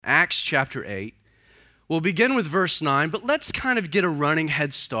Acts chapter 8. We'll begin with verse 9, but let's kind of get a running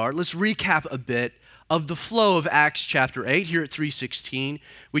head start. Let's recap a bit of the flow of Acts chapter 8 here at 316.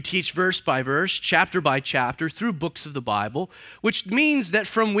 We teach verse by verse, chapter by chapter, through books of the Bible, which means that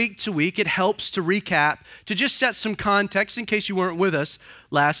from week to week, it helps to recap, to just set some context in case you weren't with us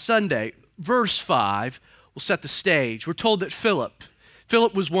last Sunday. Verse 5 will set the stage. We're told that Philip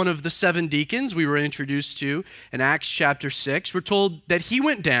was one of the 7 deacons we were introduced to in Acts chapter 6. We're told that he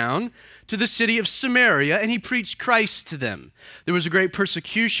went down to the city of Samaria and he preached Christ to them. There was a great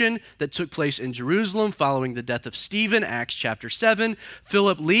persecution that took place in Jerusalem following the death of Stephen, Acts chapter 7.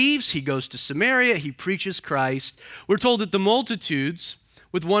 Philip leaves, he goes to Samaria, he preaches Christ. We're told that the multitudes,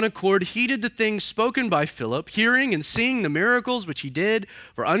 with one accord, heeded the things spoken by Philip, hearing and seeing the miracles which he did,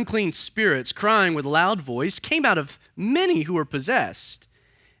 for unclean spirits, crying with a loud voice, came out of many who were possessed,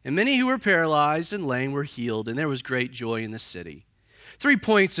 and many who were paralyzed and lame were healed, and there was great joy in the city. 3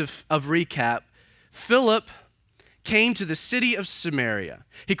 points of recap. Philip came to the city of Samaria.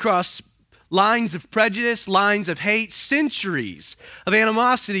 He crossed lines of prejudice, lines of hate, centuries of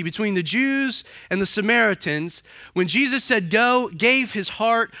animosity between the Jews and the Samaritans. When Jesus said go, gave his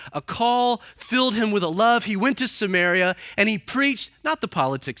heart a call, filled him with a love, he went to Samaria and he preached not the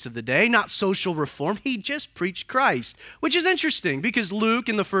politics of the day, not social reform, he just preached Christ, which is interesting because Luke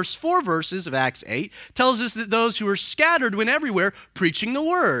in the first 4 verses of Acts 8 tells us that those who were scattered went everywhere preaching the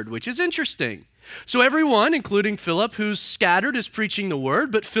word, which is interesting. So everyone, including Philip, who's scattered is preaching the word,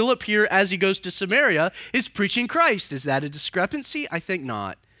 but Philip here, as he goes to Samaria, is preaching Christ. Is that a discrepancy? I think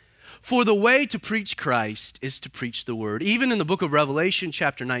not. For the way to preach Christ is to preach the word. Even in the book of Revelation,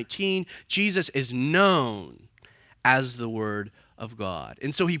 chapter 19, Jesus is known as the Word of God.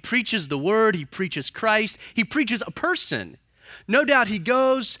 And so he preaches the word, he preaches Christ, he preaches a person. No doubt he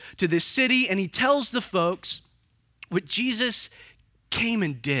goes to this city and he tells the folks what Jesus came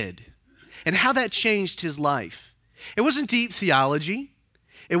and did, and how that changed his life. It wasn't deep theology.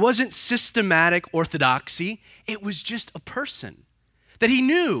 It wasn't systematic orthodoxy. It was just a person that he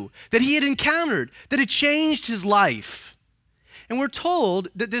knew, that he had encountered, that had changed his life. And we're told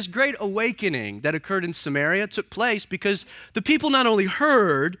that this great awakening that occurred in Samaria took place because the people not only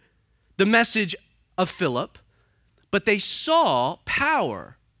heard the message of Philip, but they saw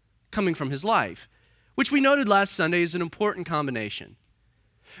power coming from his life, which we noted last Sunday is an important combination.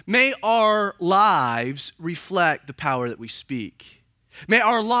 May our lives reflect the power that we speak. May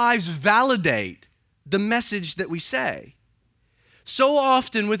our lives validate the message that we say. So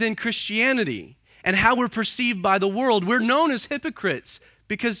often within Christianity and how we're perceived by the world, we're known as hypocrites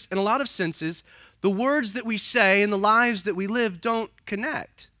because in a lot of senses, the words that we say and the lives that we live don't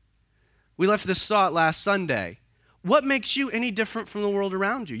connect. We left this thought last Sunday. What makes you any different from the world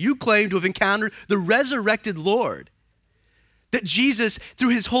around you? You claim to have encountered the resurrected Lord. That Jesus,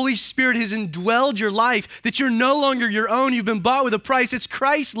 through his Holy Spirit, has indwelled your life, that you're no longer your own, you've been bought with a price. It's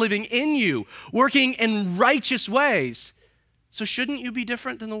Christ living in you, working in righteous ways. So shouldn't you be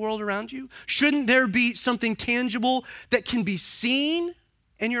different than the world around you? Shouldn't there be something tangible that can be seen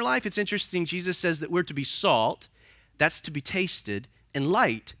in your life? It's interesting, Jesus says that we're to be salt, that's to be tasted, and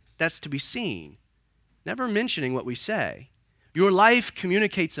light, that's to be seen. Never mentioning what we say. Your life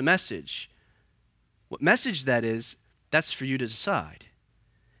communicates a message. What message that is, that's for you to decide.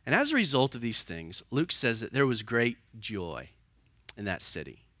 And as a result of these things, Luke says that there was great joy in that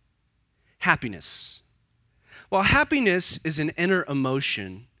city. Happiness. Well, happiness is an inner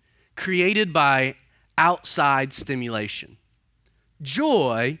emotion created by outside stimulation.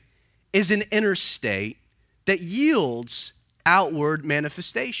 Joy is an inner state that yields outward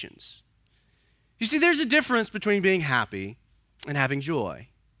manifestations. You see, there's a difference between being happy and having joy.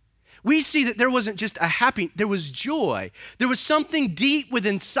 We see that there wasn't just there was joy. There was something deep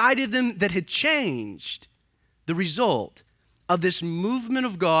within inside of them that had changed. The result of this movement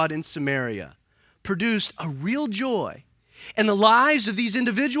of God in Samaria produced a real joy in the lives of these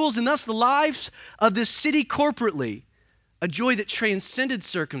individuals and thus the lives of this city corporately, a joy that transcended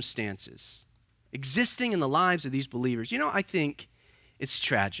circumstances, existing in the lives of these believers. You know, I think it's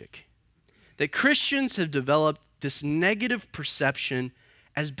tragic that Christians have developed this negative perception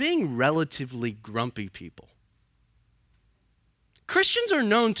as being relatively grumpy people. Christians are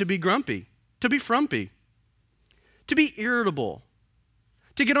known to be grumpy, to be frumpy, to be irritable,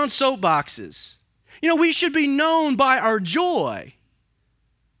 to get on soapboxes. You know, we should be known by our joy.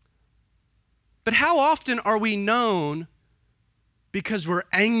 But how often are we known because we're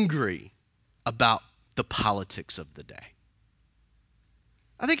angry about the politics of the day?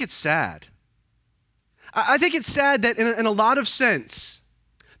 I think it's sad. I think it's sad that in a lot of sense,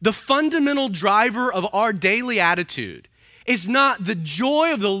 the fundamental driver of our daily attitude is not the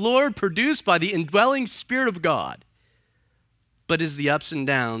joy of the Lord produced by the indwelling Spirit of God, but is the ups and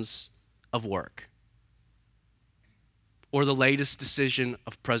downs of work or the latest decision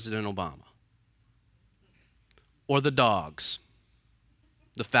of President Obama or the Dogs,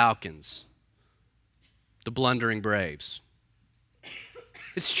 the Falcons, the blundering Braves.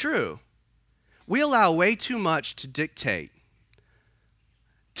 It's true. We allow way too much to dictate,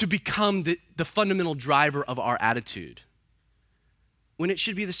 to become the fundamental driver of our attitude, when it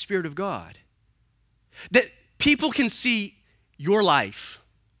should be the Spirit of God. That people can see your life,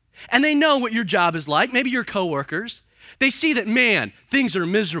 and they know what your job is like, maybe your coworkers. They see that, man, things are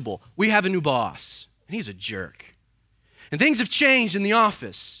miserable. We have a new boss, and he's a jerk. And things have changed in the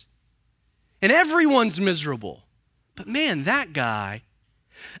office, and everyone's miserable. But man, that guy,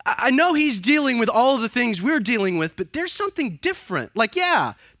 I know he's dealing with all of the things we're dealing with, but there's something different. Like,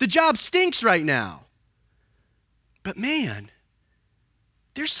 yeah, the job stinks right now. But man,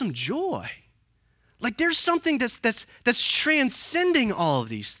 there's some joy. Like there's something that's transcending all of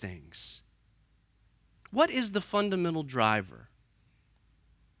these things. What is the fundamental driver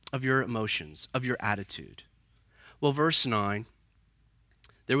of your emotions, of your attitude? Well, verse 9,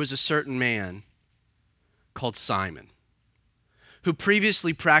 there was a certain man called Simon, who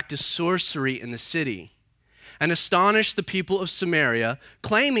previously practiced sorcery in the city and astonished the people of Samaria,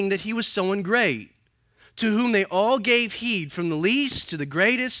 claiming that he was someone great, to whom they all gave heed from the least to the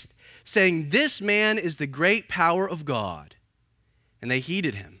greatest, saying, "This man is the great power of God." And they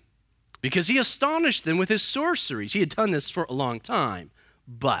heeded him, because he astonished them with his sorceries. He had done this for a long time.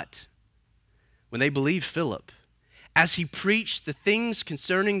 But when they believed Philip, as he preached the things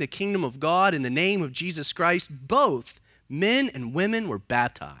concerning the kingdom of God in the name of Jesus Christ, both men and women were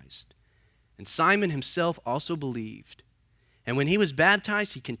baptized. And Simon himself also believed. And when he was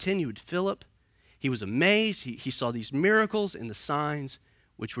baptized, he continued with Philip. He was amazed. He saw these miracles and the signs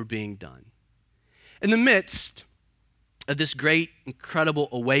which were being done. In the midst of this great, incredible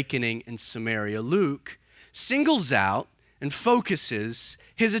awakening in Samaria, Luke singles out and focuses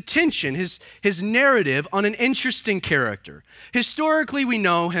his attention, his narrative on an interesting character. Historically, we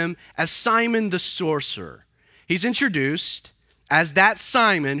know him as Simon the sorcerer. He's introduced as that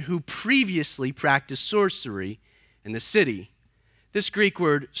Simon who previously practiced sorcery in the city. This Greek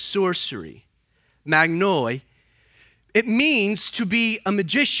word, sorcery, magnoi, it means to be a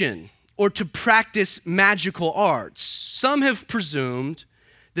magician or to practice magical arts. Some have presumed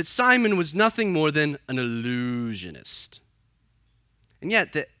that Simon was nothing more than an illusionist. And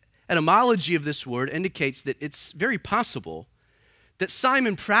yet, the etymology of this word indicates that it's very possible that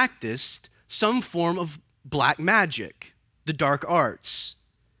Simon practiced some form of black magic, the dark arts.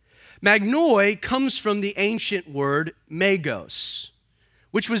 Magnoi comes from the ancient word magos,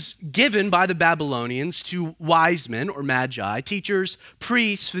 which was given by the Babylonians to wise men or magi, teachers,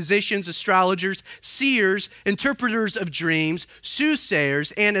 priests, physicians, astrologers, seers, interpreters of dreams,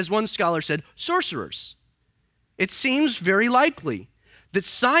 soothsayers, and as one scholar said, sorcerers. It seems very likely that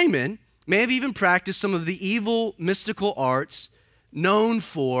Simon may have even practiced some of the evil mystical arts known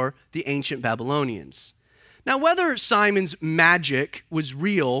for the ancient Babylonians. Now, whether Simon's magic was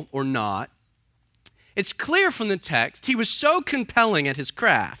real or not, it's clear from the text he was so compelling at his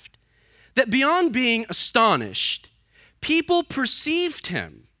craft that beyond being astonished, people perceived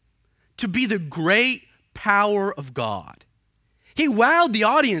him to be the great power of God. He wowed the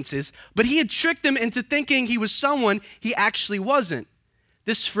audiences, but he had tricked them into thinking he was someone he actually wasn't.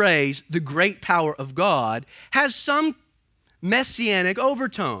 This phrase, the great power of God, has some messianic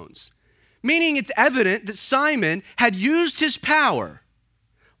overtones, meaning it's evident that Simon had used his power,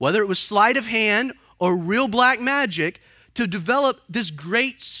 whether it was sleight of hand or real black magic, to develop this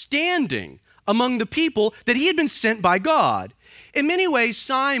great standing among the people that he had been sent by God. In many ways,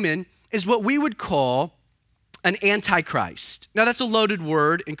 Simon is what we would call an antichrist. Now, that's a loaded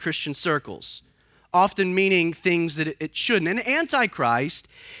word in Christian circles, often meaning things that it shouldn't. An antichrist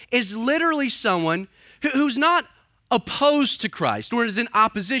is literally someone who's not opposed to Christ, or is in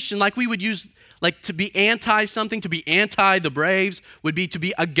opposition, like we would use, like to be anti something, to be anti the Braves would be to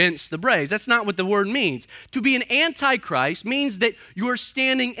be against the Braves. That's not what the word means. To be an antichrist means that you're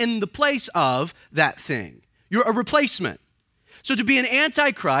standing in the place of that thing. You're a replacement. So to be an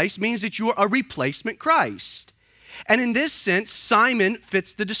antichrist means that you're a replacement Christ. And in this sense, Simon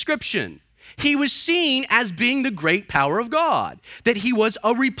fits the description. He was seen as being the great power of God, that he was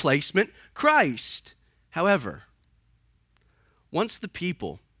a replacement Christ. However, once the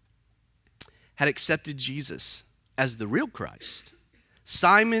people had accepted Jesus as the real Christ,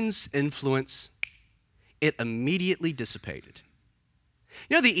 Simon's influence, it immediately dissipated.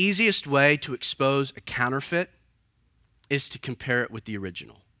 You know, the easiest way to expose a counterfeit is to compare it with the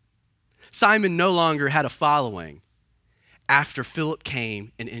original. Simon no longer had a following after Philip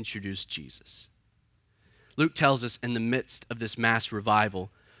came and introduced Jesus. Luke tells us in the midst of this mass revival,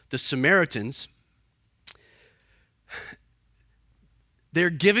 the Samaritans, they're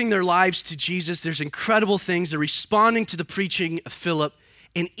giving their lives to Jesus. There's incredible things. They're responding to the preaching of Philip.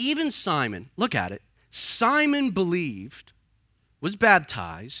 And even Simon, look at it, Simon believed, was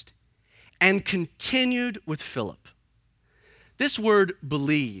baptized, and continued with Philip. This word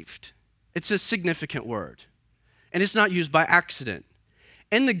believed, it's a significant word, and it's not used by accident.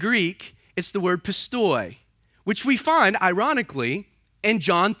 In the Greek, it's the word pistoi, which we find, ironically, in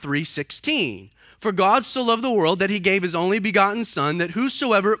John 3:16. For God so loved the world that he gave his only begotten Son, that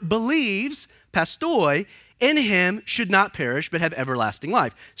whosoever believes, pastoi, in him should not perish, but have everlasting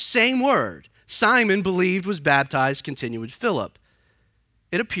life. Same word. Simon believed, was baptized, continued with Philip.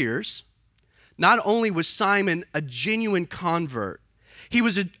 It appears, not only was Simon a genuine convert, he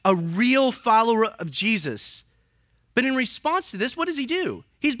was a real follower of Jesus. But in response to this, what does he do?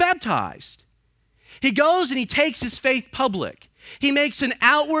 He's baptized. He goes and he takes his faith public. He makes an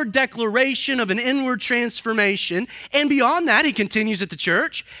outward declaration of an inward transformation. And beyond that, he continues at the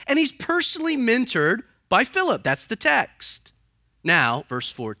church and he's personally mentored by Philip. That's the text. Now,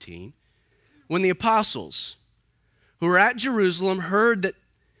 verse 14, when the apostles who were at Jerusalem heard that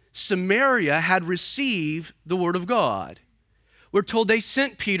Samaria had received the word of God, we're told they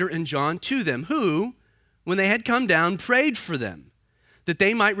sent Peter and John to them, who, when they had come down, prayed for them that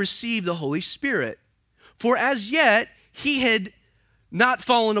they might receive the Holy Spirit. For as yet, he had not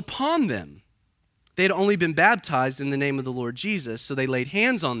fallen upon them. They had only been baptized in the name of the Lord Jesus. So they laid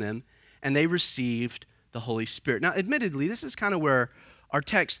hands on them and they received the Holy Spirit. Now, admittedly, this is kind of where our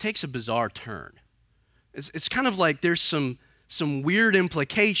text takes a bizarre turn. It's kind of like there's some weird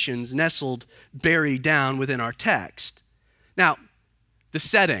implications nestled, buried down within our text. Now, the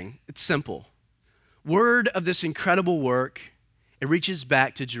setting, it's simple. Word of this incredible work, it reaches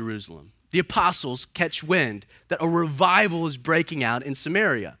back to Jerusalem. The apostles catch wind that a revival is breaking out in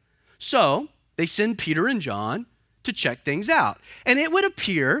Samaria. So they send Peter and John to check things out. And it would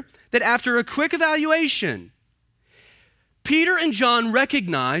appear that after a quick evaluation, Peter and John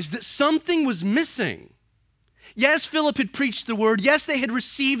recognized that something was missing. Yes, Philip had preached the word. Yes, they had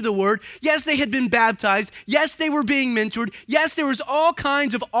received the word. Yes, they had been baptized. Yes, they were being mentored. Yes, there was all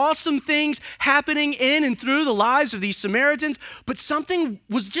kinds of awesome things happening in and through the lives of these Samaritans, but something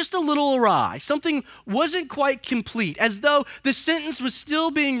was just a little awry. Something wasn't quite complete, as though the sentence was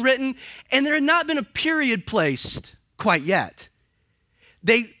still being written and there had not been a period placed quite yet.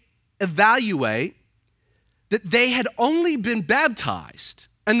 They evaluate that they had only been baptized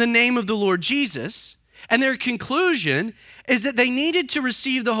in the name of the Lord Jesus, and their conclusion is that they needed to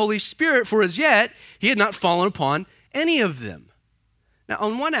receive the Holy Spirit, for as yet, he had not fallen upon any of them. Now,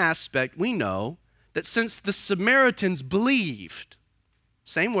 on one aspect, we know that since the Samaritans believed,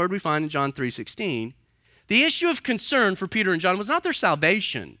 same word we find in John 3:16, the issue of concern for Peter and John was not their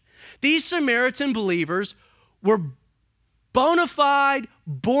salvation. These Samaritan believers were bona fide,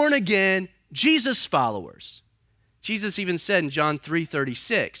 born again, Jesus followers. Jesus even said in John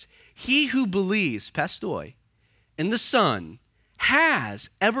 3:36, he who believes, pastoi, in the Son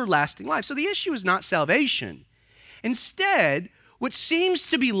has everlasting life. So the issue is not salvation. Instead, what seems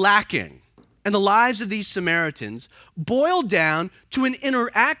to be lacking in the lives of these Samaritans boiled down to an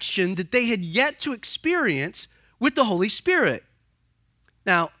interaction that they had yet to experience with the Holy Spirit.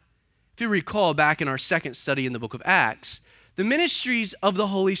 Now, if you recall back in our second study in the book of Acts, the ministries of the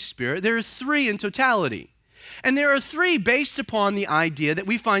Holy Spirit, there are three in totality. And there are three based upon the idea that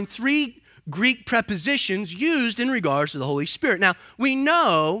we find three Greek prepositions used in regards to the Holy Spirit. Now, we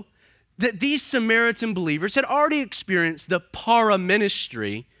know that these Samaritan believers had already experienced the para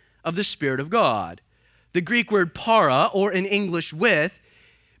ministry of the Spirit of God. The Greek word para, or in English with,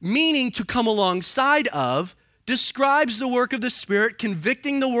 meaning to come alongside of, describes the work of the Spirit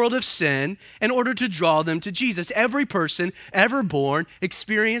convicting the world of sin in order to draw them to Jesus. Every person ever born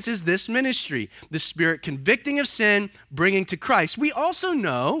experiences this ministry, the Spirit convicting of sin, bringing to Christ. We also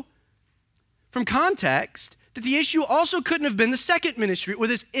know from context that the issue also couldn't have been the second ministry, or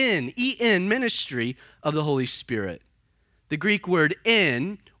this en ministry of the Holy Spirit. The Greek word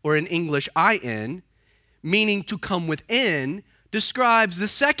in, or in English in, meaning to come within, describes the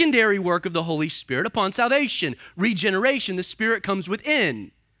secondary work of the Holy Spirit upon salvation, regeneration. The Spirit comes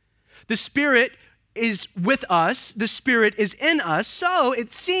within. The Spirit is with us. The Spirit is in us. So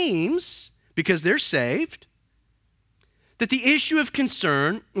it seems, because they're saved, that the issue of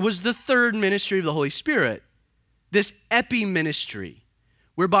concern was the third ministry of the Holy Spirit, this epi-ministry,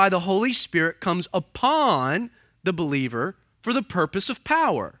 whereby the Holy Spirit comes upon the believer for the purpose of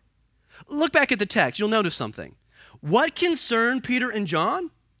power. Look back at the text, you'll notice something. What concerned Peter and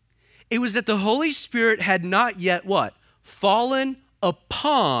John? It was that the Holy Spirit had not yet what? Fallen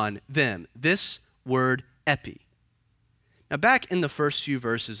upon them. This word epi. Now back in the first few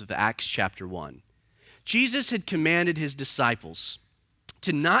verses of Acts chapter 1, Jesus had commanded his disciples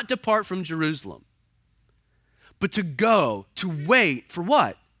to not depart from Jerusalem, but to go, to wait for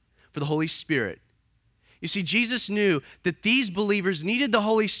what? For the Holy Spirit. You see, Jesus knew that these believers needed the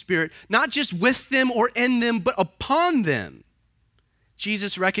Holy Spirit, not just with them or in them, but upon them.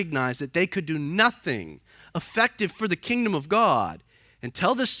 Jesus recognized that they could do nothing effective for the kingdom of God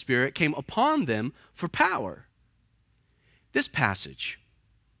until the Spirit came upon them for power. This passage,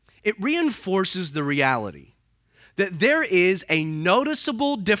 it reinforces the reality that there is a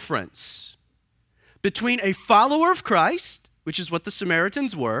noticeable difference between a follower of Christ, which is what the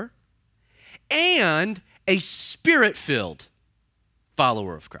Samaritans were, and a Spirit-filled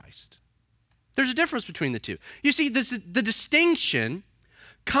follower of Christ. There's a difference between the two. You see, the distinction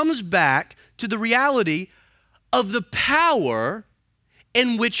comes back to the reality of the power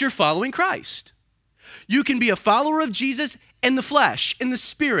in which you're following Christ. You can be a follower of Jesus in the flesh, in the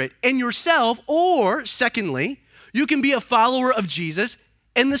spirit, in yourself, or secondly, you can be a follower of Jesus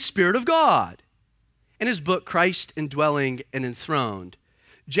in the Spirit of God. In his book, Christ Indwelling and Enthroned,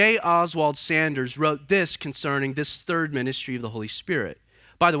 J. Oswald Sanders wrote this concerning this third ministry of the Holy Spirit.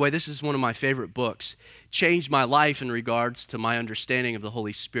 By the way, this is one of my favorite books. Changed my life in regards to my understanding of the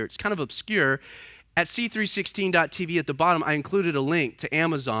Holy Spirit. It's kind of obscure. At c316.tv at the bottom, I included a link to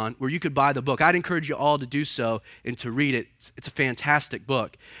Amazon where you could buy the book. I'd encourage you all to do so and to read it. It's a fantastic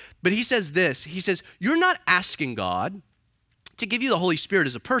book. But he says this, he says, you're not asking God to give you the Holy Spirit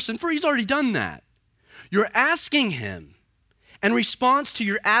as a person, for he's already done that. You're asking him in response to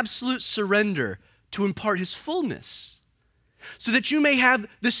your absolute surrender to impart his fullness, so that you may have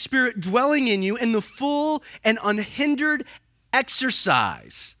the Spirit dwelling in you in the full and unhindered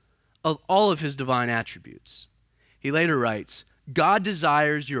exercise of all of his divine attributes. He later writes, God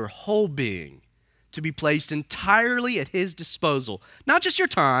desires your whole being to be placed entirely at his disposal. Not just your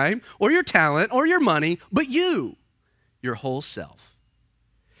time or your talent or your money, but you, your whole self.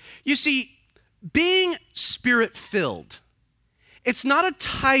 You see, being Spirit-filled, it's not a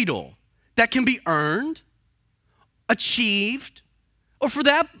title that can be earned, achieved, or for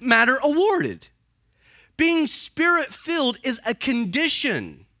that matter, awarded. Being Spirit-filled is a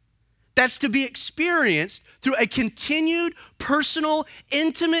condition that's to be experienced through a continued, personal,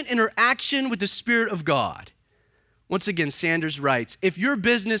 intimate interaction with the Spirit of God. Once again, Sanders writes, if your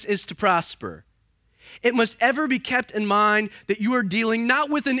business is to prosper, it must ever be kept in mind that you are dealing not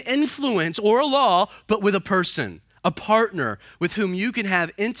with an influence or a law, but with a person, a partner with whom you can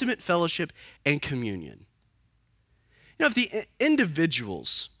have intimate fellowship and communion. You know, if the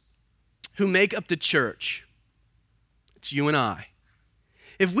individuals who make up the church, it's you and I,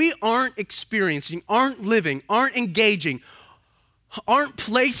 if we aren't experiencing, aren't living, aren't engaging, aren't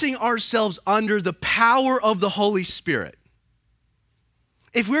placing ourselves under the power of the Holy Spirit,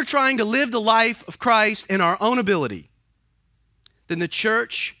 if we're trying to live the life of Christ in our own ability, then the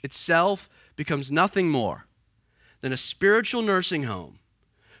church itself becomes nothing more than a spiritual nursing home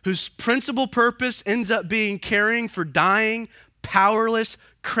whose principal purpose ends up being caring for dying, powerless,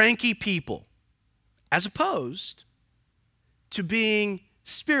 cranky people, as opposed to being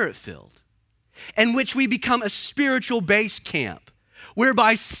Spirit-filled, in which we become a spiritual base camp,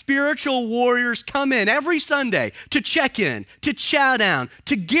 whereby spiritual warriors come in every Sunday to check in, to chow down,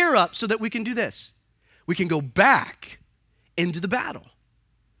 to gear up so that we can do this. We can go back into the battle.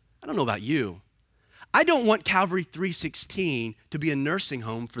 I don't know about you. I don't want Calvary 316 to be a nursing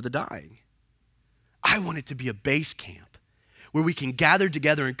home for the dying. I want it to be a base camp where we can gather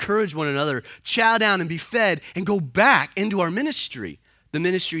together, encourage one another, chow down and be fed, and go back into our ministry, the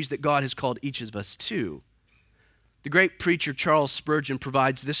ministries that God has called each of us to. The great preacher Charles Spurgeon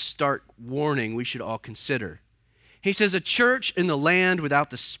provides this stark warning we should all consider. He says, a church in the land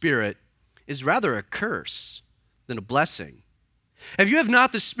without the Spirit is rather a curse than a blessing. If you have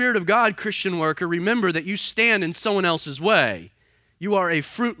not the Spirit of God, Christian worker, remember that you stand in someone else's way. You are a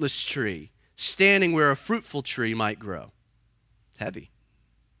fruitless tree, standing where a fruitful tree might grow. It's heavy.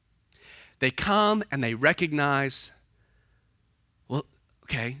 They come and they recognize, well,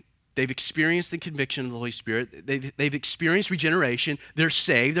 okay, they've experienced the conviction of the Holy Spirit. They've experienced regeneration. They're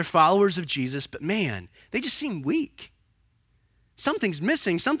saved. They're followers of Jesus. But man, they just seem weak. Something's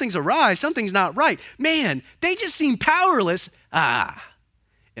missing. Something's awry. Something's not right. Man, they just seem powerless.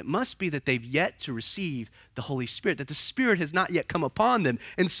 It must be that they've yet to receive the Holy Spirit, that the Spirit has not yet come upon them.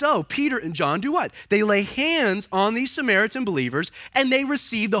 And so Peter and John do what? They lay hands on these Samaritan believers and they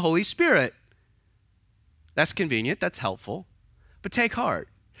receive the Holy Spirit. That's convenient, that's helpful. But take heart.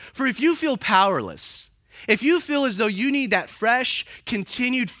 For if you feel powerless, if you feel as though you need that fresh,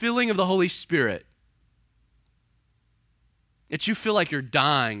 continued filling of the Holy Spirit, that you feel like you're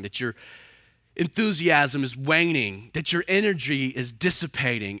dying, that your enthusiasm is waning, that your energy is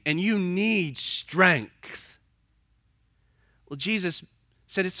dissipating, and you need strength. Well, Jesus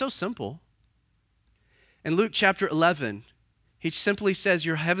said it's so simple. In Luke chapter 11, he simply says,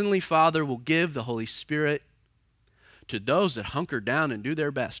 your heavenly Father will give the Holy Spirit to those that hunker down and do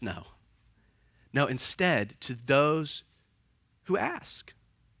their best. No, instead, to those who ask.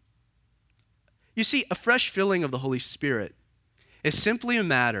 You see, a fresh filling of the Holy Spirit is simply a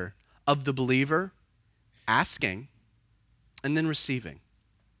matter of the believer asking and then receiving.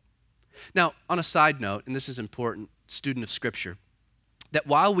 Now, on a side note, and this is important, student of Scripture, that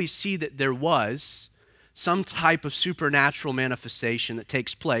while we see that there was some type of supernatural manifestation that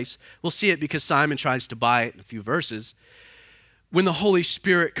takes place, we'll see it because Simon tries to buy it in a few verses. When the Holy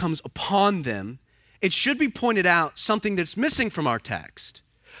Spirit comes upon them, it should be pointed out something that's missing from our text.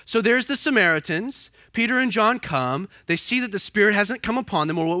 So there's the Samaritans. Peter and John come. They see that the Spirit hasn't come upon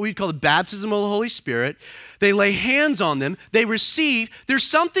them, or what we'd call the baptism of the Holy Spirit. They lay hands on them. They receive. There's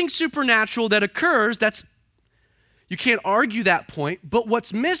something supernatural that occurs. You can't argue that point, but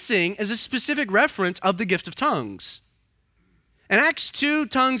what's missing is a specific reference of the gift of tongues. In Acts 2,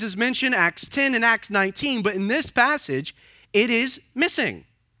 tongues is mentioned, Acts 10 and Acts 19, but in this passage, it is missing.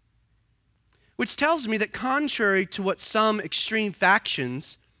 Which tells me that contrary to what some extreme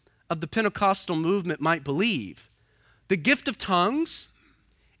factions of the Pentecostal movement might believe, the gift of tongues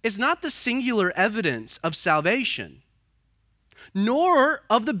is not the singular evidence of salvation, nor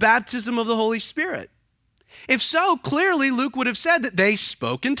of the baptism of the Holy Spirit. If so, clearly Luke would have said that they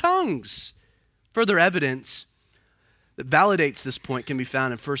spoke in tongues. Further evidence that validates this point can be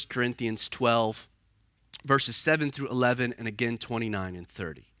found in 1 Corinthians 12, verses 7 through 11, and again 29 and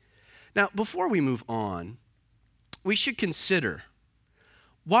 30. Now, before we move on, we should consider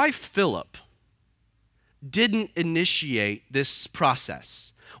why Philip didn't initiate this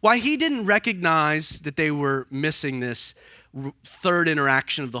process, why he didn't recognize that they were missing this third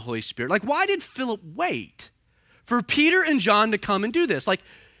interaction of the Holy Spirit. Like, why did Philip wait for Peter and John to come and do this? Like,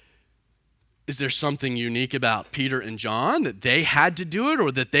 is there something unique about Peter and John that they had to do it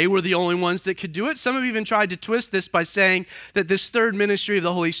or that they were the only ones that could do it? Some have even tried to twist this by saying that this third ministry of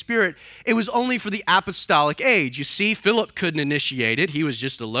the Holy Spirit, it was only for the apostolic age. You see, Philip couldn't initiate it. He was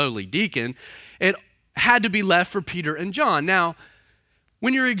just a lowly deacon. It had to be left for Peter and John. Now,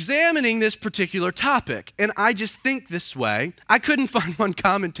 when you're examining this particular topic, and I just think this way, I couldn't find one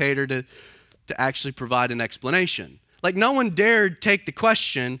commentator to actually provide an explanation. Like, no one dared take the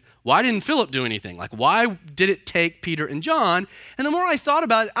question, why didn't Philip do anything? Like, why did it take Peter and John? And the more I thought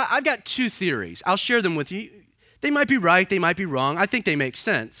about it, I've got two theories. I'll share them with you. They might be right, they might be wrong. I think they make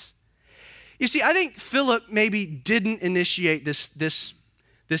sense. You see, I think Philip maybe didn't initiate this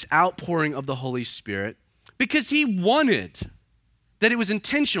outpouring of the Holy Spirit because he wanted, that it was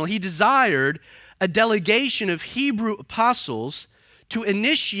intentional. He desired a delegation of Hebrew apostles to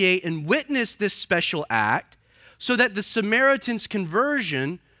initiate and witness this special act so that the Samaritans'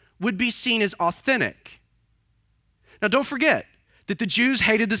 conversion would be seen as authentic. Now, don't forget that the Jews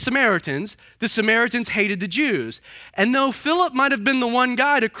hated the Samaritans hated the Jews. And though Philip might have been the one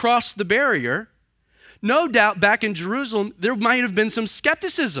guy to cross the barrier, no doubt back in Jerusalem, there might have been some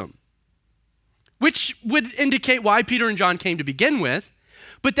skepticism, which would indicate why Peter and John came to begin with,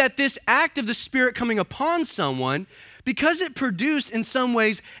 but that this act of the Spirit coming upon someone, because it produced in some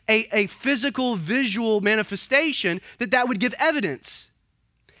ways a physical, visual manifestation, that would give evidence.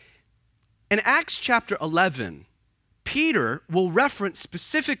 In Acts chapter 11, Peter will reference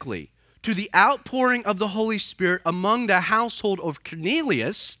specifically to the outpouring of the Holy Spirit among the household of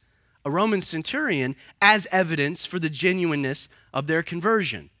Cornelius, a Roman centurion, as evidence for the genuineness of their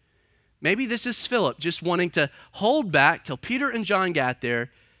conversion. Maybe this is Philip just wanting to hold back till Peter and John got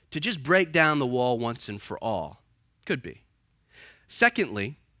there to just break down the wall once and for all. Could be.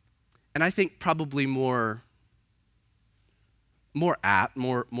 Secondly, and I think probably more apt,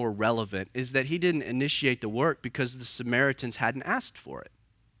 more relevant, is that he didn't initiate the work because the Samaritans hadn't asked for it.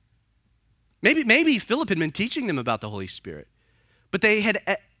 Maybe Philip had been teaching them about the Holy Spirit, but they had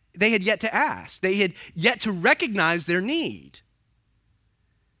yet to ask. They had yet to recognize their need.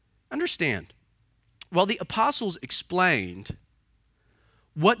 Understand, while the apostles explained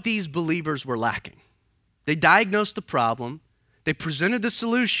what these believers were lacking, they diagnosed the problem, They presented the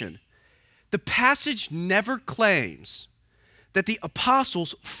solution. The passage never claims that the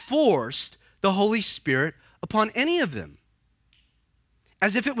apostles forced the Holy Spirit upon any of them,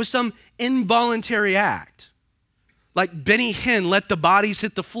 as if it was some involuntary act. Like Benny Hinn let the bodies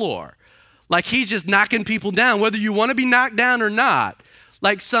hit the floor. Like he's just knocking people down, whether you want to be knocked down or not.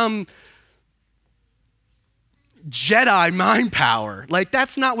 Like some Jedi mind power. Like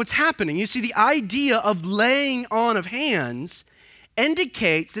that's not what's happening. You see, the idea of laying on of hands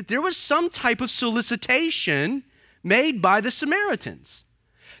indicates that there was some type of solicitation made by the Samaritans.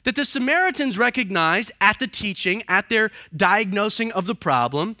 That the Samaritans recognized at the teaching, at their diagnosing of the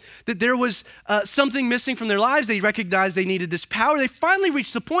problem, that there was something missing from their lives. They recognized they needed this power. They finally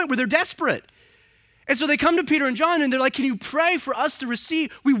reached the point where they're desperate. And so they come to Peter and John and they're like, can you pray for us to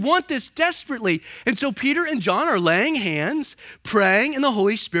receive? We want this desperately. And so Peter and John are laying hands, praying, and the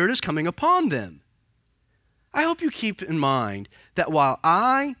Holy Spirit is coming upon them. I hope you keep in mind that while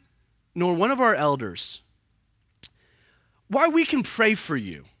I nor one of our elders, while we can pray for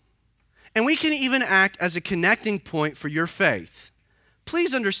you, and we can even act as a connecting point for your faith,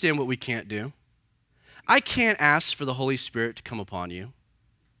 please understand what we can't do. I can't ask for the Holy Spirit to come upon you.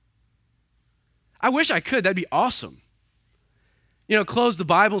 I wish I could. That'd be awesome. Close the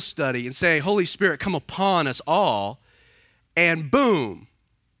Bible study and say, Holy Spirit, come upon us all, and boom,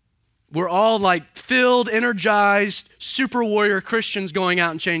 we're all like filled, energized, super warrior Christians going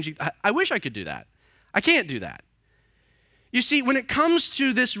out and changing. I wish I could do that. I can't do that. You see, when it comes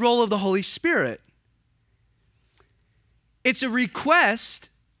to this role of the Holy Spirit, it's a request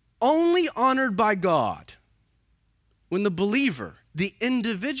only honored by God when the believer, the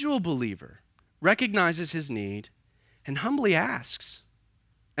individual believer, recognizes his need and humbly asks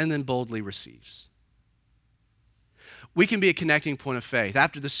and then boldly receives. We can be a connecting point of faith.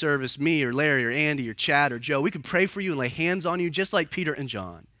 After the service, me or Larry or Andy or Chad or Joe, we can pray for you and lay hands on you just like Peter and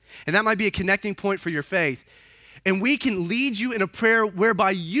John. And that might be a connecting point for your faith. And we can lead you in a prayer whereby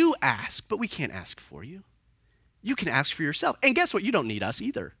you ask, but we can't ask for you. You can ask for yourself. And guess what? You don't need us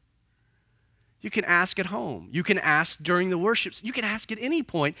either. You can ask at home. You can ask during the worships. You can ask at any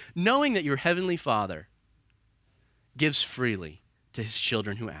point, knowing that your heavenly Father gives freely to his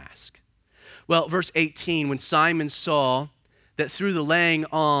children who ask. Well, verse 18, when Simon saw that through the laying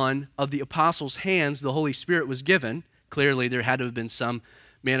on of the apostles' hands the Holy Spirit was given, clearly there had to have been some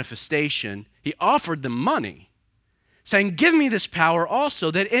manifestation, he offered them money, saying, give me this power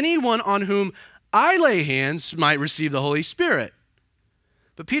also, that anyone on whom I lay hands might receive the Holy Spirit.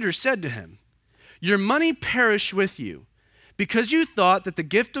 But Peter said to him, your money perish with you, because you thought that the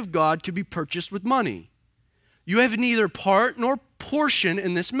gift of God could be purchased with money. You have neither part nor portion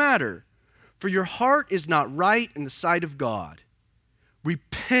in this matter, for your heart is not right in the sight of God.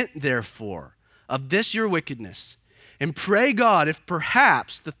 Repent, therefore, of this your wickedness, and pray God if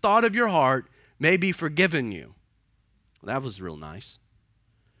perhaps the thought of your heart may be forgiven you. Well, that was real nice.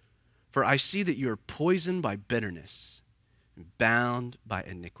 For I see that you are poisoned by bitterness and bound by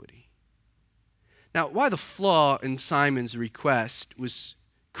iniquity. Now, why the flaw in Simon's request was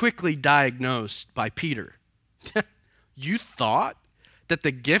quickly diagnosed by Peter. You thought that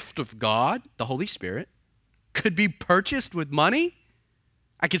the gift of God, the Holy Spirit, could be purchased with money?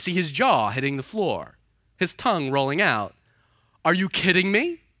 I could see his jaw hitting the floor, his tongue rolling out. Are you kidding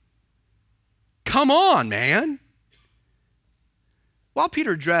me? Come on, man. While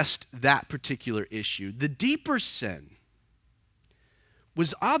Peter addressed that particular issue, the deeper sin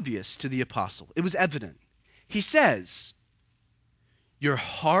was obvious to the apostle. It was evident. He says, your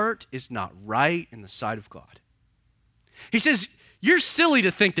heart is not right in the sight of God. He says, you're silly to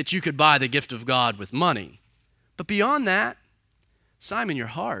think that you could buy the gift of God with money. But beyond that, Simon, your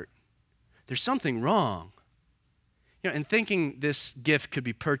heart, there's something wrong. In thinking this gift could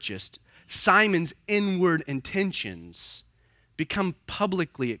be purchased, Simon's inward intentions become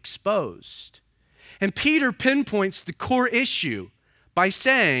publicly exposed. And Peter pinpoints the core issue by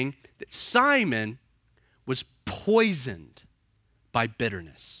saying that Simon was poisoned by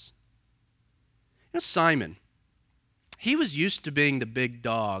bitterness. Simon, he was used to being the big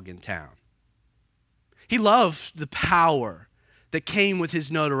dog in town. He loved the power that came with his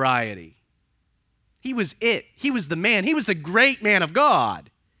notoriety. He was it. He was the man. He was the great man of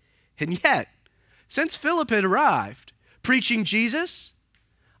God. And yet, since Philip had arrived, preaching Jesus,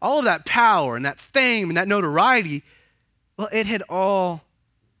 all of that power and that fame and that notoriety, well, it had all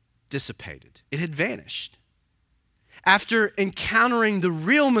dissipated. It had vanished. After encountering the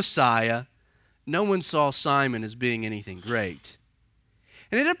real Messiah, no one saw Simon as being anything great.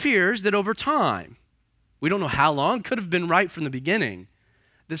 And it appears that over time, we don't know how long, could have been right from the beginning,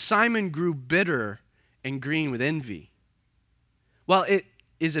 that Simon grew bitter and green with envy. while it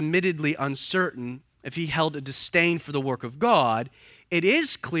is admittedly uncertain if he held a disdain for the work of God, it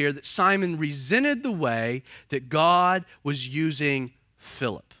is clear that Simon resented the way that God was using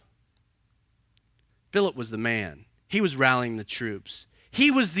Philip. Philip was the man. He was rallying the troops.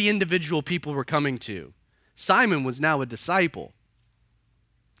 He was the individual people were coming to. Simon was now a disciple.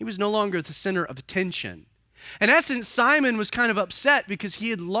 He was no longer the center of attention. In essence, Simon was kind of upset because he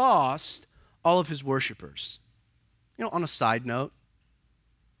had lost all of his worshipers. On a side note,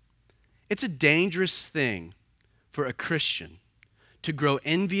 it's a dangerous thing for a Christian to grow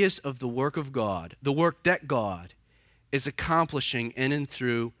envious of the work of God, the work that God is accomplishing in and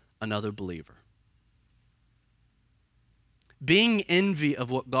through another believer. Being envy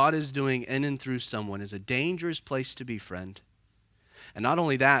of what God is doing in and through someone is a dangerous place to be, friend. And not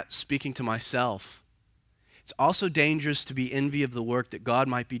only that, speaking to myself, it's also dangerous to be envy of the work that God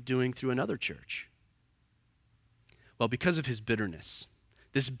might be doing through another church. Well, because of his bitterness,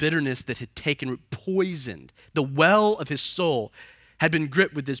 this bitterness that had taken root, poisoned, the well of his soul had been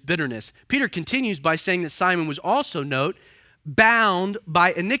gripped with this bitterness. Peter continues by saying that Simon was also, note, bound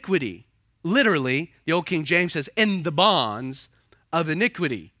by iniquity. Literally, the old King James says, in the bonds of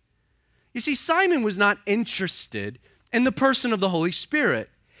iniquity. You see, Simon was not interested in the person of the Holy Spirit.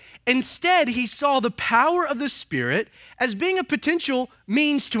 Instead, he saw the power of the Spirit as being a potential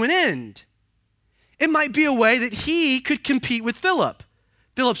means to an end. It might be a way that he could compete with Philip.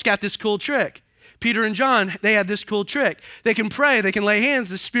 Philip's got this cool trick. Peter and John, they have this cool trick. They can pray, they can lay hands,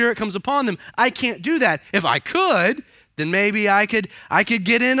 the Spirit comes upon them. I can't do that. If I could, then maybe I could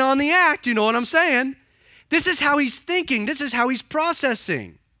get in on the act, you know what I'm saying? This is how he's thinking. This is how he's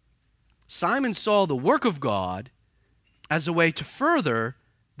processing. Simon saw the work of God as a way to further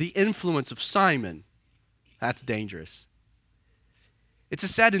the influence of Simon. That's dangerous. It's a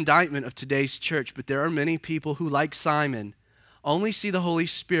sad indictment of today's church, but there are many people who, like Simon, only see the Holy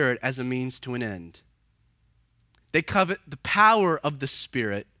Spirit as a means to an end. They covet the power of the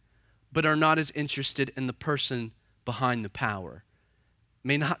Spirit, but are not as interested in the person behind the power.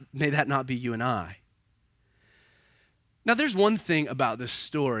 May that not be you and I. Now, there's one thing about this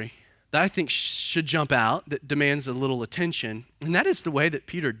story that I think should jump out that demands a little attention, and that is the way that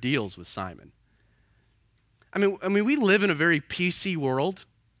Peter deals with Simon. I mean, we live in a very PC world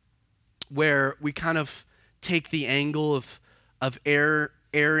where we kind of take the angle of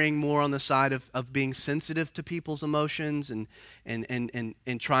erring more on the side of being sensitive to people's emotions and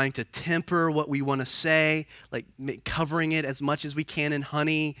trying to temper what we want to say, like covering it as much as we can in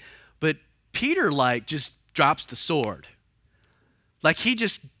honey. But Peter just drops the sword. Like he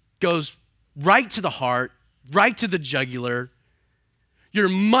just goes right to the heart, right to the jugular. Your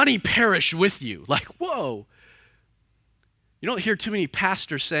money perish with you. Like, whoa. You don't hear too many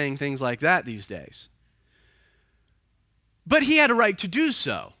pastors saying things like that these days. But he had a right to do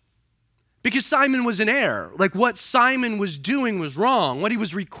so because Simon was in error. Like what Simon was doing was wrong. What he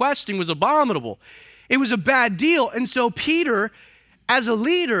was requesting was abominable. It was a bad deal. And so Peter, as a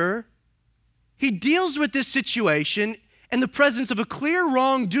leader, he deals with this situation in the presence of a clear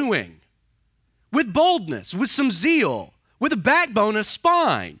wrongdoing with boldness, with some zeal, with a backbone, a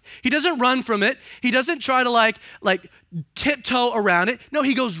spine. He doesn't run from it. He doesn't try to like tiptoe around it. No,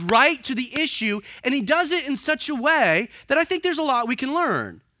 he goes right to the issue, and he does it in such a way that I think there's a lot we can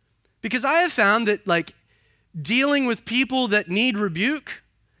learn. Because I have found that dealing with people that need rebuke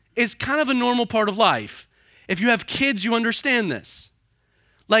is kind of a normal part of life. If you have kids, you understand this.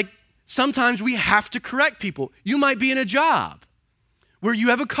 Sometimes we have to correct people. You might be in a job where you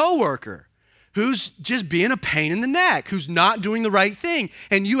have a coworker who's just being a pain in the neck, who's not doing the right thing.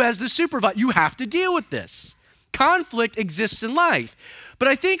 And you as the supervisor, you have to deal with this. Conflict exists in life. But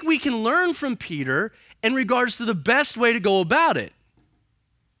I think we can learn from Peter in regards to the best way to go about it.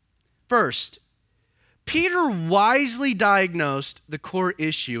 First, Peter wisely diagnosed the core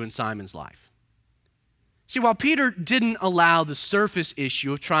issue in Simon's life. See, while Peter didn't allow the surface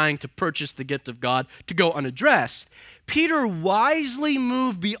issue of trying to purchase the gift of God to go unaddressed, Peter wisely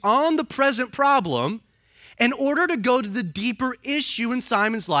moved beyond the present problem in order to go to the deeper issue in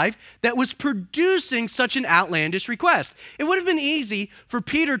Simon's life that was producing such an outlandish request. It would have been easy for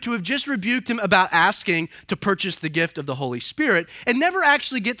Peter to have just rebuked him about asking to purchase the gift of the Holy Spirit and never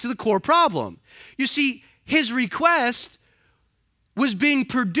actually get to the core problem. You see, his request was being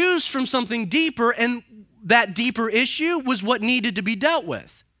produced from something deeper, and that deeper issue was what needed to be dealt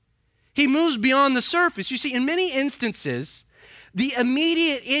with. He moves beyond the surface. You see, in many instances, the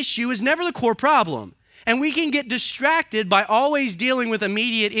immediate issue is never the core problem. And we can get distracted by always dealing with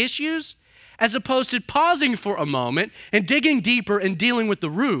immediate issues as opposed to pausing for a moment and digging deeper and dealing with the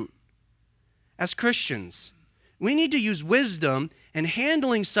root. As Christians, we need to use wisdom in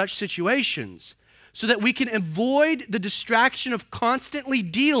handling such situations so that we can avoid the distraction of constantly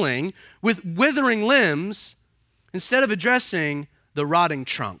dealing with withering limbs instead of addressing the rotting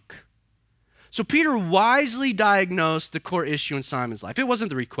trunk. So Peter wisely diagnosed the core issue in Simon's life. It wasn't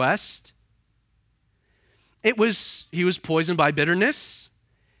the request. He was poisoned by bitterness.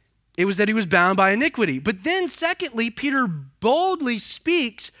 It was that he was bound by iniquity. But then secondly, Peter boldly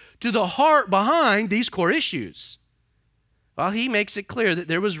speaks to the heart behind these core issues. While he makes it clear that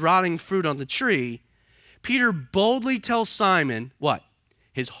there was rotting fruit on the tree, Peter boldly tells Simon what?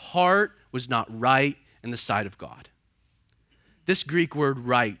 His heart was not right in the sight of God. This Greek word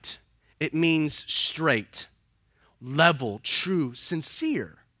right, it means straight, level, true,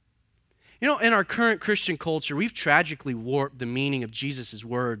 sincere. You know, in our current Christian culture, we've tragically warped the meaning of Jesus'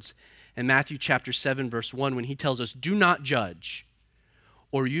 words in Matthew chapter 7, verse 1, when he tells us, do not judge,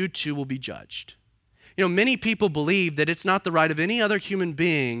 or you too will be judged. You know, many people believe that it's not the right of any other human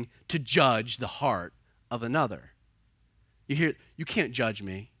being to judge the heart of another. You hear, you can't judge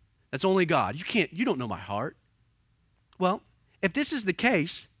me. That's only God. You don't know my heart. Well, if this is the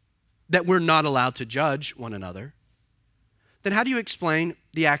case, that we're not allowed to judge one another, then how do you explain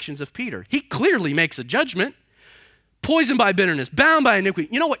the actions of Peter? He clearly makes a judgment, poisoned by bitterness, bound by iniquity.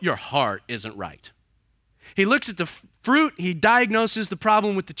 You know what? Your heart isn't right. He looks at the fruit, he diagnoses the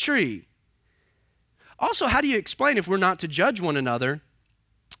problem with the tree. Also, how do you explain, if we're not to judge one another,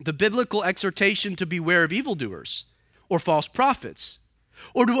 the biblical exhortation to beware of evildoers or false prophets,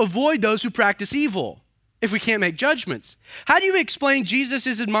 or to avoid those who practice evil, if we can't make judgments? How do you explain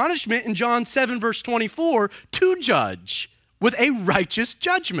Jesus' admonishment in John 7, verse 24, to judge with a righteous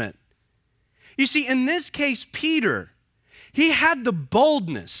judgment? You see, in this case, Peter, he had the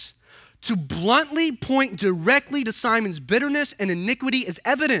boldness to bluntly point directly to Simon's bitterness and iniquity as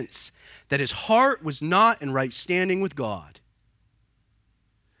evidence that his heart was not in right standing with God.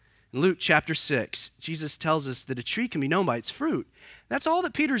 In Luke chapter 6, Jesus tells us that a tree can be known by its fruit. That's all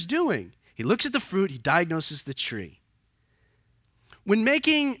that Peter's doing. He looks at the fruit, he diagnoses the tree. When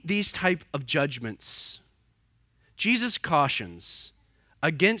making these type of judgments, Jesus cautions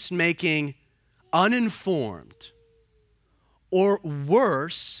against making uninformed or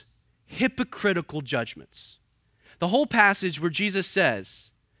worse, hypocritical judgments. The whole passage where Jesus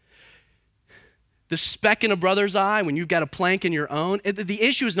says, the speck in a brother's eye when you've got a plank in your own, the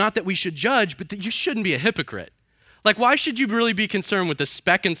issue is not that we should judge, but that you shouldn't be a hypocrite. Like, why should you really be concerned with the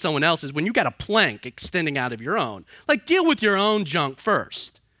speck in someone else's when you got a plank extending out of your own? Like, deal with your own junk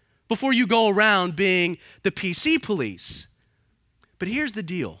first before you go around being the PC police. But here's the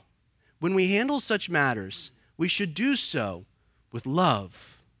deal. When we handle such matters, we should do so with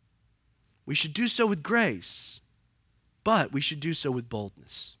love. We should do so with grace, but we should do so with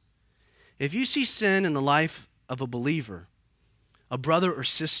boldness. If you see sin in the life of a believer, a brother or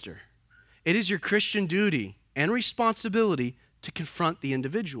sister, it is your Christian duty and responsibility to confront the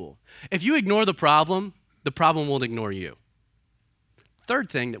individual. If you ignore the problem will ignore you.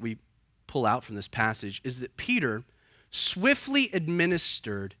 Third thing that we pull out from this passage is that Peter swiftly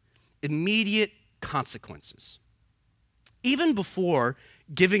administered immediate consequences. Even before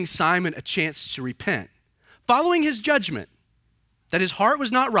giving Simon a chance to repent, following his judgment that his heart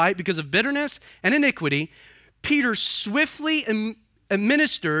was not right because of bitterness and iniquity, Peter swiftly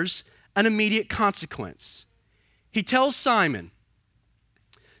administers an immediate consequence. He tells Simon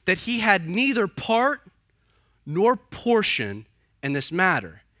that he had neither part nor portion in this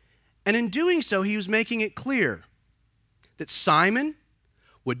matter. And in doing so, he was making it clear that Simon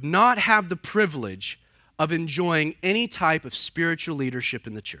would not have the privilege of enjoying any type of spiritual leadership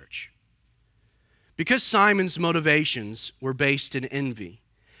in the church. Because Simon's motivations were based in envy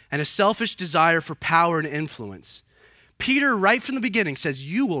and a selfish desire for power and influence, Peter, right from the beginning, says,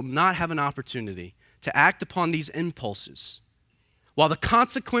 you will not have an opportunity to act upon these impulses. While the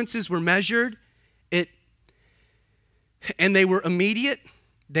consequences were measured, and they were immediate,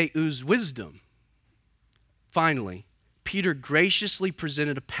 they oozed wisdom. Finally, Peter graciously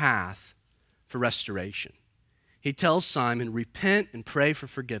presented a path for restoration. He tells Simon, repent and pray for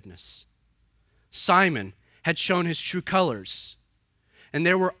forgiveness. Simon had shown his true colors, and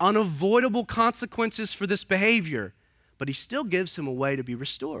there were unavoidable consequences for this behavior, but he still gives him a way to be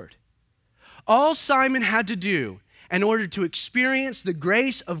restored. All Simon had to do in order to experience the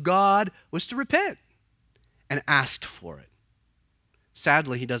grace of God was to repent and ask for it.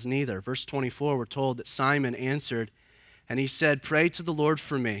 Sadly, he does neither. Verse 24, we're told that Simon answered, and he said, pray to the Lord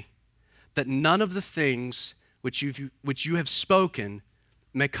for me, that none of the things which you have spoken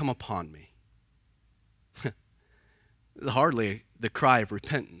may come upon me. Hardly the cry of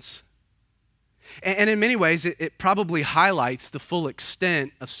repentance. And in many ways, it probably highlights the full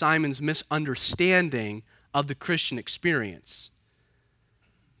extent of Simon's misunderstanding of the Christian experience.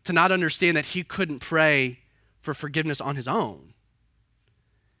 To not understand that he couldn't pray for forgiveness on his own.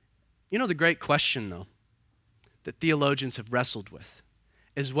 You know, the great question, though, that theologians have wrestled with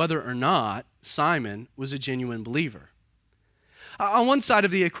is whether or not Simon was a genuine believer. On one side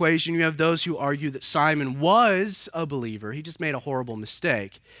of the equation, you have those who argue that Simon was a believer. He just made a horrible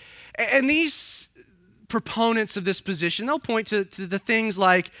mistake. And these proponents of this position, they'll point to the things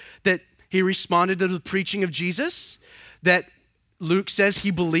like that he responded to the preaching of Jesus, that Luke says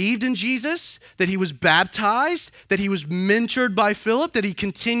he believed in Jesus, that he was baptized, that he was mentored by Philip, that he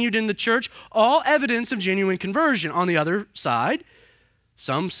continued in the church, all evidence of genuine conversion. On the other side,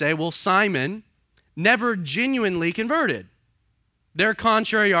 some say, well, Simon never genuinely converted. Their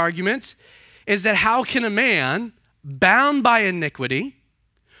contrary arguments is that how can a man bound by iniquity,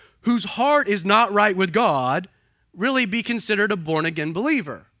 whose heart is not right with God, really be considered a born-again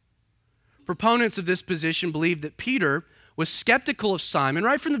believer? Proponents of this position believe that Peter was skeptical of Simon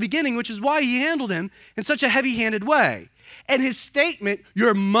right from the beginning, which is why he handled him in such a heavy-handed way. And his statement,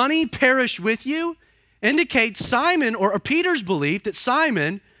 "Your money perish with you," indicates Simon, or Peter's belief that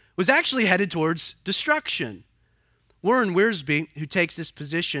Simon was actually headed towards destruction. Warren Wiersbe, who takes this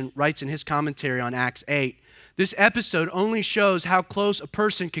position, writes in his commentary on Acts 8, "This episode only shows how close a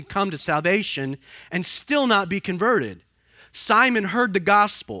person can come to salvation and still not be converted. Simon heard the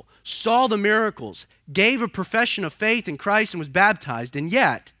gospel, saw the miracles, gave a profession of faith in Christ and was baptized, and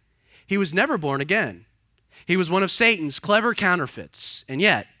yet he was never born again. He was one of Satan's clever counterfeits, and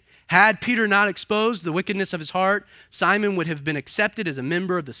yet, had Peter not exposed the wickedness of his heart, Simon would have been accepted as a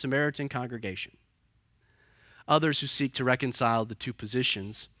member of the Samaritan congregation." Others who seek to reconcile the two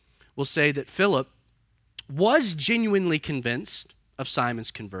positions will say that Philip was genuinely convinced of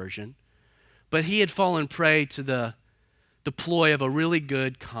Simon's conversion, but he had fallen prey to the ploy of a really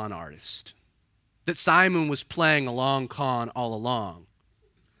good con artist, that Simon was playing a long con all along.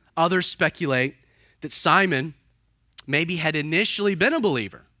 Others speculate that Simon maybe had initially been a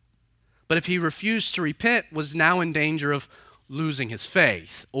believer, but if he refused to repent, was now in danger of losing his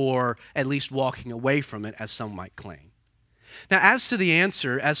faith, or at least walking away from it, as some might claim. Now, as to the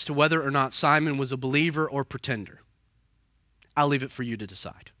answer as to whether or not Simon was a believer or pretender, I'll leave it for you to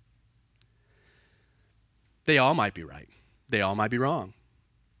decide. They all might be right. They all might be wrong.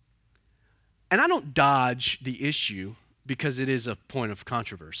 And I don't dodge the issue because it is a point of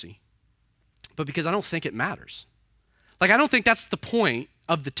controversy, but because I don't think it matters. I don't think that's the point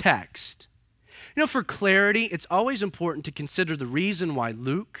of the text. You know, for clarity, it's always important to consider the reason why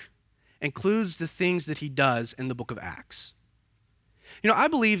Luke includes the things that he does in the book of Acts. You know, I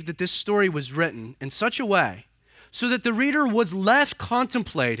believe that this story was written in such a way so that the reader was left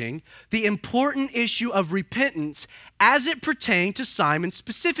contemplating the important issue of repentance as it pertained to Simon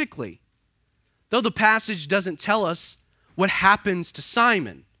specifically. Though the passage doesn't tell us what happens to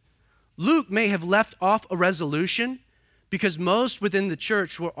Simon, Luke may have left off a resolution because most within the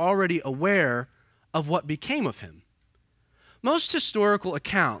church were already aware of what became of him. Most historical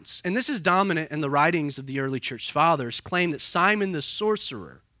accounts, and this is dominant in the writings of the early church fathers, claim that Simon the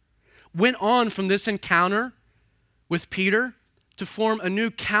sorcerer went on from this encounter with Peter to form a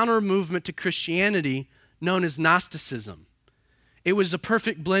new counter movement to Christianity known as Gnosticism. It was a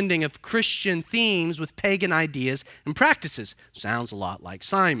perfect blending of Christian themes with pagan ideas and practices. Sounds a lot like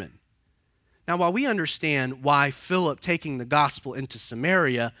Simon. Now, while we understand why Philip taking the gospel into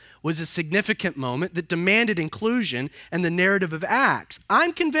Samaria was a significant moment that demanded inclusion in the narrative of Acts,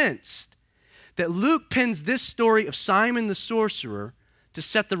 I'm convinced that Luke pens this story of Simon the sorcerer to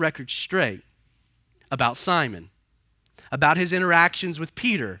set the record straight about Simon, about his interactions with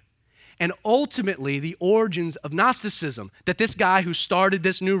Peter, and ultimately the origins of Gnosticism, that this guy who started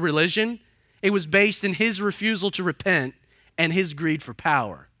this new religion, it was based in his refusal to repent and his greed for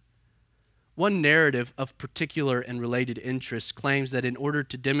power. One narrative of particular and related interest claims that in order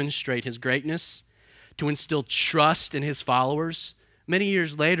to demonstrate his greatness, to instill trust in his followers, many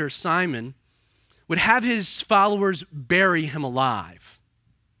years later, Simon would have his followers bury him alive.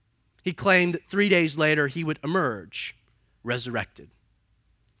 He claimed that 3 days later he would emerge, resurrected.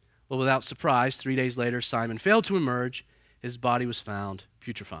 Well, without surprise, 3 days later, Simon failed to emerge. His body was found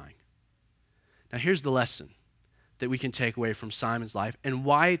putrefying. Now, here's the lesson that we can take away from Simon's life and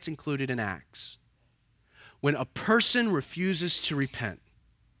why it's included in Acts. When a person refuses to repent,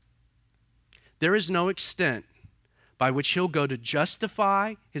 there is no extent by which he'll go to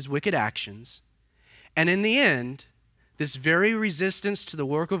justify his wicked actions, and in the end, this very resistance to the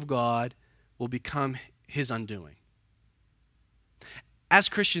work of God will become his undoing. As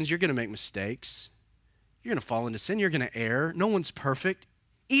Christians, you're going to make mistakes. You're going to fall into sin. You're going to err. No one's perfect.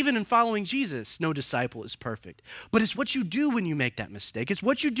 Even in following Jesus, no disciple is perfect. But it's what you do when you make that mistake. It's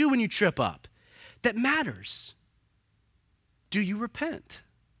what you do when you trip up that matters. Do you repent?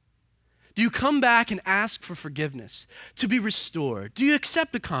 Do you come back and ask for forgiveness, to be restored? Do you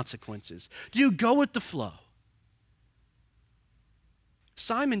accept the consequences? Do you go with the flow?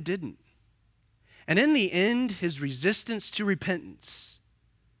 Simon didn't. And in the end, his resistance to repentance,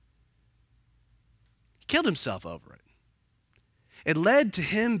 he killed himself over it. It led to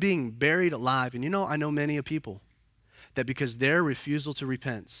him being buried alive. And I know many a people that because their refusal to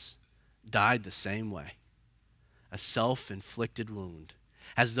repent died the same way. A self-inflicted wound,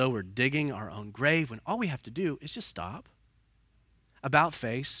 as though we're digging our own grave when all we have to do is just stop. About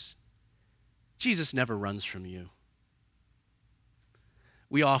face, Jesus never runs from you.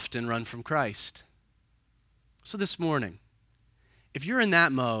 We often run from Christ. So this morning, if you're in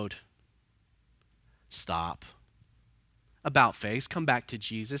that mode, stop. About face, come back to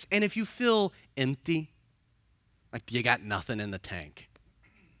Jesus. And if you feel empty, like you got nothing in the tank,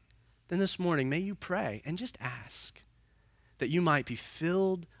 then this morning, may you pray and just ask that you might be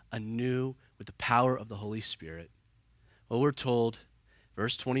filled anew with the power of the Holy Spirit. Well, we're told,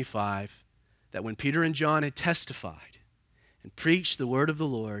 verse 25, that when Peter and John had testified and preached the word of the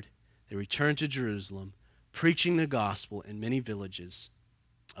Lord, they returned to Jerusalem, preaching the gospel in many villages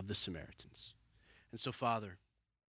of the Samaritans. And so, Father,